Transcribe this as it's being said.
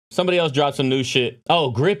Somebody else dropped some new shit.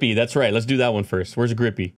 Oh, Grippy. That's right. Let's do that one first. Where's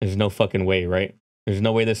Grippy? There's no fucking way, right? There's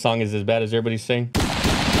no way this song is as bad as everybody's saying.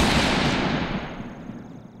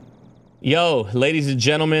 Yo, ladies and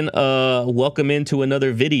gentlemen, welcome into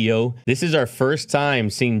another video. This is our first time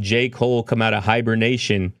seeing J. Cole come out of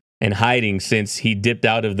hibernation and hiding since he dipped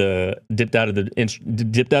out of the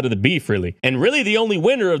beef, really. And really the only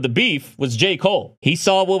winner of the beef was J. Cole. He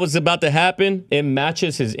saw what was about to happen. It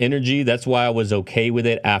matches his energy. That's why I was okay with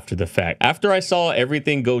it after the fact. After I saw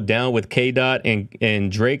everything go down with K-Dot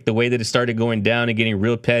and Drake, the way that it started going down and getting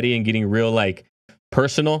real petty and getting real like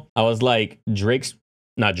personal, I was like, J.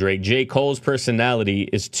 Cole's personality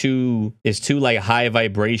is too like high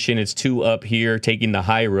vibration. It's too up here, taking the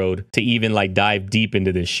high road to even like dive deep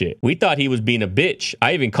into this shit. We thought he was being a bitch.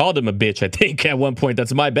 I even called him a bitch, I think, at one point.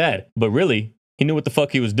 That's my bad. But really, he knew what the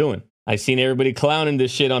fuck he was doing. I seen everybody clowning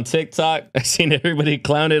this shit on TikTok. I seen everybody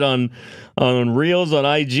clown it on Reels, on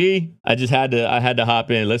IG. I had to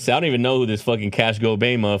hop in. Let's see. I don't even know who this fucking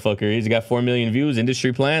Cobaine motherfucker is. He got 4 million views.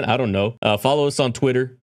 Industry plan? I don't know. Follow us on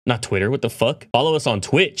Twitter. Not Twitter, what the fuck? Follow us on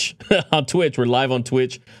Twitch. On Twitch, we're live on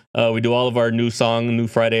Twitch. We do all of our new song, new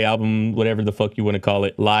Friday album, whatever the fuck you want to call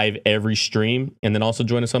it, live every stream. And then also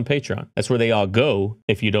join us on Patreon. That's where they all go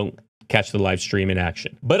if you don't catch the live stream in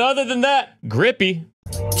action. But other than that, Grippy.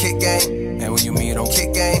 Kick game, and when you meet on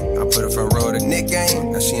kick game, I put her front row to Nick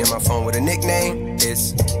game. Now she in my phone with a nickname.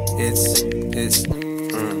 It's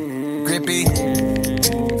Grippy.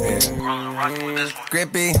 Yeah.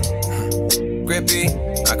 Grippy,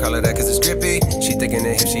 I call her that cause it's grippy. She thinking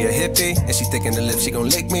the hip, she a hippie. And she thinking the lip, she gon'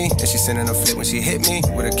 lick me. And she sending a flip when she hit me.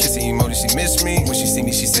 With a kissy emoji, she missed me. When she see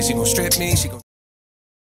me, she said she gon' strip me. She gon'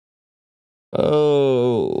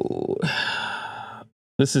 Oh,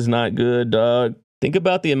 this is not good, dog. Think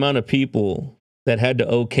about the amount of people that had to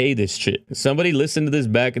okay this shit. Somebody listened to this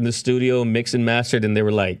back in the studio, mixed and mastered, and they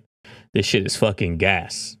were like, this shit is fucking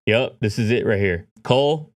gas. Yup, this is it right here.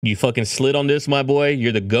 Cole, you fucking slid on this, my boy.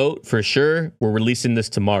 You're the GOAT for sure. We're releasing this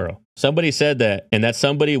tomorrow. Somebody said that, and that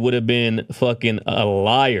somebody would have been fucking a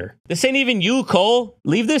liar. This ain't even you, Cole.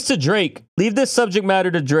 Leave this to Drake. Leave this subject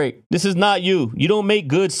matter to Drake. This is not you. You don't make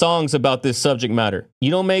good songs about this subject matter.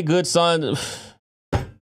 You don't make good songs.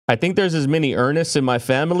 I think there's as many Ernests in my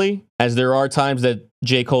family as there are times that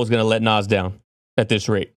J. Cole's gonna let Nas down at this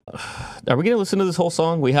rate. Are we gonna listen to this whole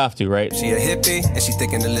song? We have to, right? She a hippie, and she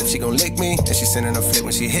thinking the lip, she gon' lick me. And she sending a flip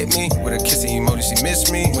when she hit me. With a kissy emoji, she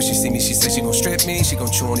missed me. When she see me, she said she gon' strip me. She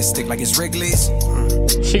gon' chew on this stick like it's Wrigley's.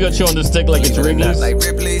 She gon' chew on this stick like it's Wrigley's? Like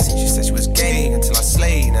Ripley's. She said she was gay until I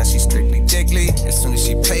slayed. Now she strictly dickly. As soon as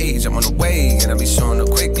she pays, I'm on the way, and I be showing her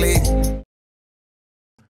quickly.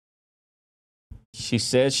 She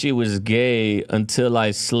said she was gay until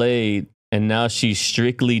I slayed, and now she's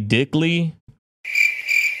strictly dickly.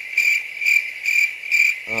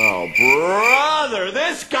 Oh, brother,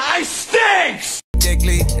 this guy stinks!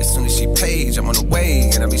 Dickly, as soon as she pays, I'm on the way,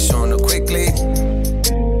 and I be showing her quickly. On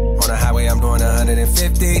the highway, I'm doing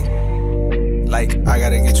 150. Like, I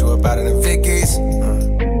gotta get you up out of the Vickies.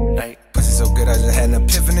 Like, pussy so good, I just had an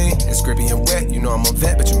epiphany. It's grippy and wet, you know I'm a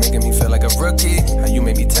vet, but you making me feel like a rookie. How you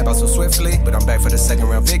made me tap out so swiftly, but I'm back for the second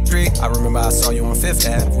round victory. I remember I saw you on 5th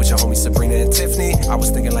Ave with your homies Sabrina and Tiffany. I was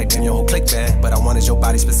thinking like, damn, your whole click bad, but I wanted your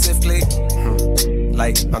body specifically.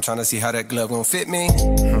 Like, I'm trying to see how that glove gon' fit me.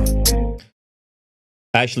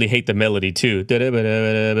 I actually hate the melody too.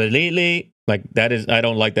 Like, that is, I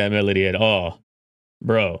don't like that melody at all.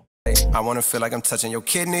 Bro. I wanna feel like I'm touching your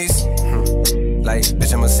kidneys. Like,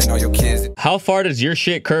 bitch, I'ma send all your kids. How far does your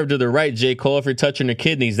shit curve to the right, J. Cole, if you're touching the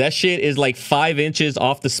kidneys? That shit is like 5 inches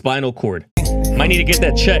off the spinal cord. Might need to get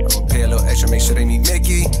that checked. I'ma pay a little extra, make sure they meet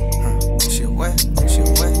Mickey. She a what? She a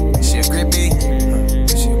what? She a grippy.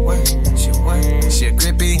 She a what? She a what? She a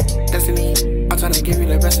grippy. Destiny, I'm trying to give you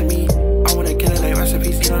the best of me. I wanna kill it like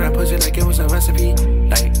recipes. You know that pussy like it was a recipe.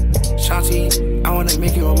 Like, Shanti, I wanna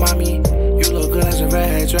make you a mommy. You look good as a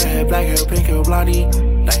redhead, black hair, pink hair, blondie.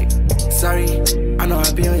 Like, sorry, I know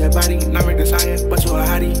I be on your body. Not make this higher, but you a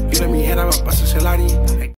hottie. You let me hit, I'm a bust a shilati.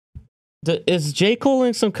 Like, is J. Cole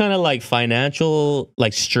in some kind of like financial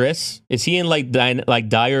like stress? Is he in like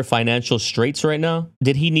dire financial straits right now?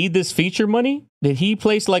 Did he need this feature money? Did he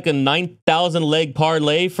place like a 9,000 leg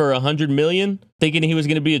parlay for 100 million, thinking he was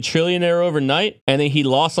going to be a trillionaire overnight, and then he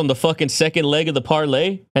lost on the fucking second leg of the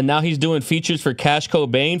parlay, and now he's doing features for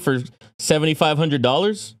Cobaine for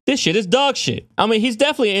 $7,500? This shit is dog shit. I mean, he's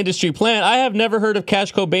definitely an industry plant. I have never heard of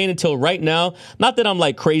Cobaine until right now. Not that I'm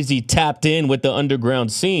like crazy tapped in with the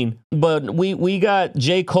underground scene, but we got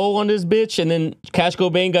J. Cole on this bitch, and then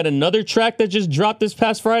Cobaine got another track that just dropped this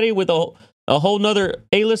past Friday with a whole nother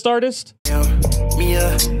A-list artist.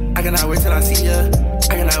 Mia, I cannot wait till I see ya.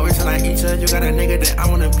 I cannot wait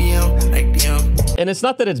BM, like DM. And it's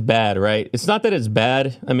not that it's bad, right? It's not that it's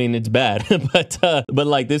bad. I mean, it's bad, but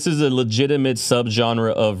like this is a legitimate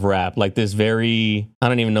subgenre of rap. Like this very, I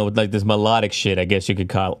don't even know, like this melodic shit, I guess you could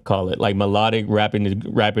call it, like melodic rapping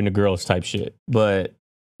to girls type shit. But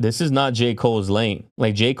this is not J. Cole's lane.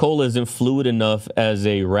 Like J. Cole isn't fluid enough as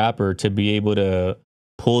a rapper to be able to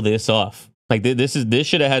pull this off. Like this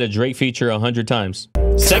should have had a Drake feature 100 times.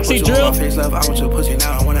 Sexy drill. Face love, I want your pussy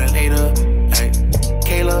now, I want it later. Like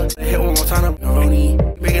Kayla, hit one more time,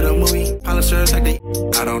 make it a movie. Polishers like they.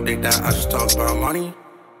 I don't think that, I just talk about money.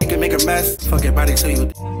 You can make a mess, fuck your body till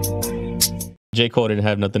you. J. Cole didn't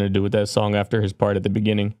have nothing to do with that song after his part at the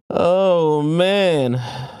beginning. Oh man,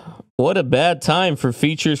 what a bad time for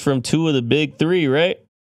features from two of the big three, right?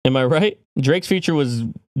 Am I right? Drake's feature was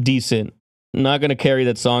decent. Not gonna carry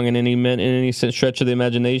that song in any stretch of the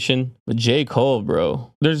imagination. But J. Cole,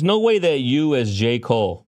 bro, there's no way that you as J.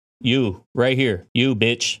 Cole, you right here, you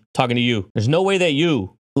bitch, talking to you. There's no way that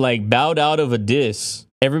you like bowed out of a diss.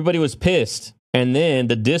 Everybody was pissed, and then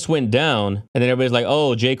the diss went down, and then everybody's like,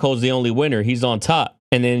 "Oh, J. Cole's the only winner. He's on top."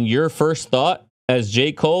 And then your first thought as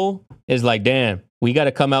J. Cole is like, "Damn, we got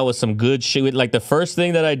to come out with some good shit." Like the first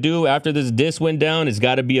thing that I do after this diss went down is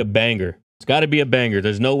got to be a banger. It's got to be a banger.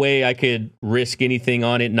 There's no way I could risk anything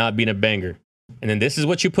on it not being a banger. And then this is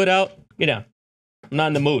what you put out? Get down. I'm not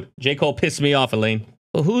in the mood. J. Cole pissed me off, Elaine.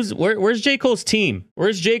 Well, where's J. Cole's team?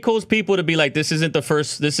 Where's J. Cole's people to be like, this isn't the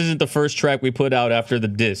first track we put out after the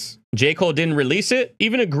diss? J. Cole didn't release it,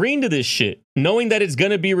 even agreeing to this shit, knowing that it's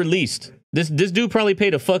gonna be released. This dude probably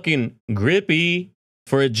paid a fucking Grippy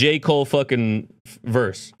for a J. Cole fucking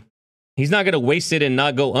verse. He's not gonna waste it and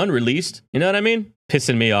not go unreleased. You know what I mean?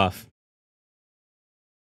 Pissing me off.